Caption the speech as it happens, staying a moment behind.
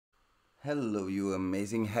Hello, you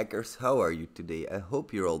amazing hackers. How are you today? I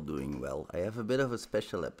hope you're all doing well. I have a bit of a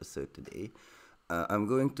special episode today. I'm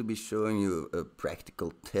going to be showing you a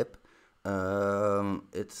practical tip.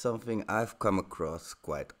 It's something I've come across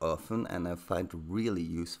quite often and I find really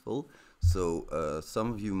useful.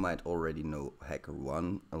 Some of you might already know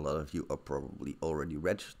HackerOne. A lot of you are probably already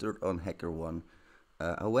registered on HackerOne.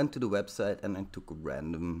 I went to the website and I took a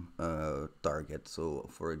random target. So,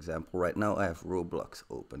 for example, right now I have Roblox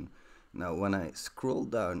open. Now, when I scroll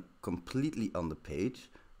down completely on the page,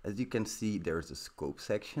 as you can see, there's a scope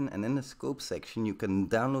section, and in the scope section, you can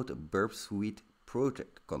download a burp suite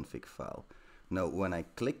project config file. Now, when I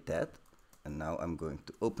click that, and now I'm going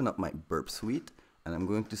to open up my burp suite, and I'm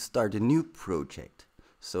going to start a new project.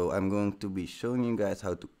 So I'm going to be showing you guys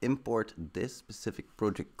how to import this specific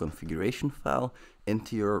project configuration file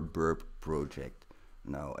into your burp project.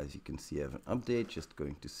 Now, as you can see, I have an update, just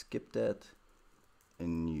going to skip that. A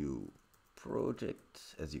new project.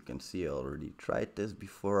 As you can see, I already tried this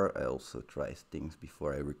before. I also try things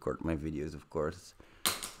before I record my videos, of course.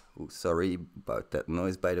 Oh, sorry about that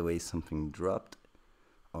noise, by the way, something dropped.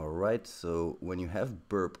 Alright, so when you have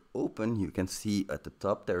burp open, you can see at the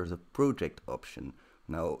top there's a project option.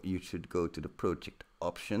 Now you should go to the project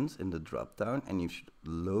options in the drop down and you should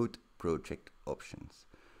load project options.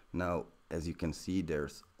 Now, as you can see,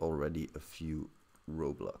 there's already a few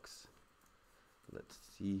Roblox. Let's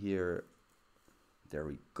see here. There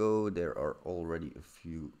we go. There are already a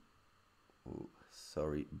few. Oh,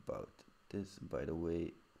 sorry about this, by the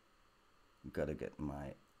way. Gotta get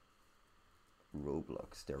my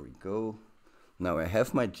Roblox. There we go. Now I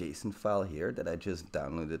have my JSON file here that I just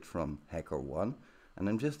downloaded from HackerOne, and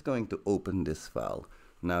I'm just going to open this file.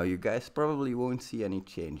 Now you guys probably won't see any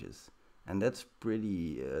changes, and that's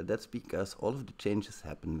because all of the changes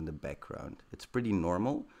happen in the background. It's pretty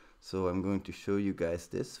normal. So I'm going to show you guys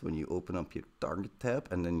this when you open up your target tab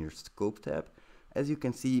and then your scope tab. As you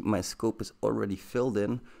can see, my scope is already filled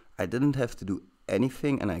in. I didn't have to do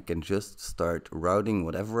anything and I can just start routing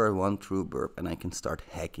whatever I want through burp and I can start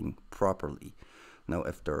hacking properly. Now,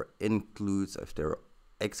 if there are includes, if there are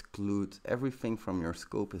excludes, everything from your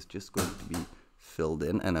scope is just going to be filled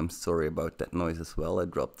in. And I'm sorry about that noise as well. I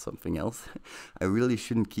dropped something else. I really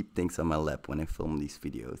shouldn't keep things on my lap when I film these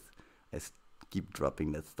videos. Keep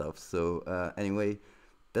dropping that stuff. So anyway,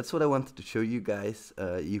 that's what I wanted to show you guys.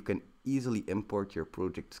 You can easily import your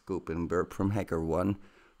project scope in burp from HackerOne.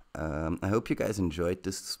 I hope you guys enjoyed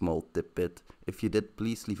this small tidbit. If you did,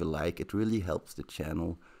 please leave a like. It really helps the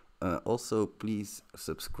channel. Also, please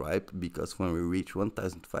subscribe, because when we reach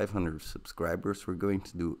 1,500 subscribers, we're going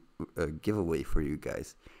to do a giveaway for you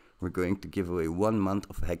guys. We're going to give away 1 month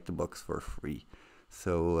of Hack the Box for free.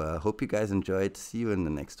 So hope you guys enjoyed. See you in the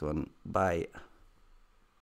next one. Bye.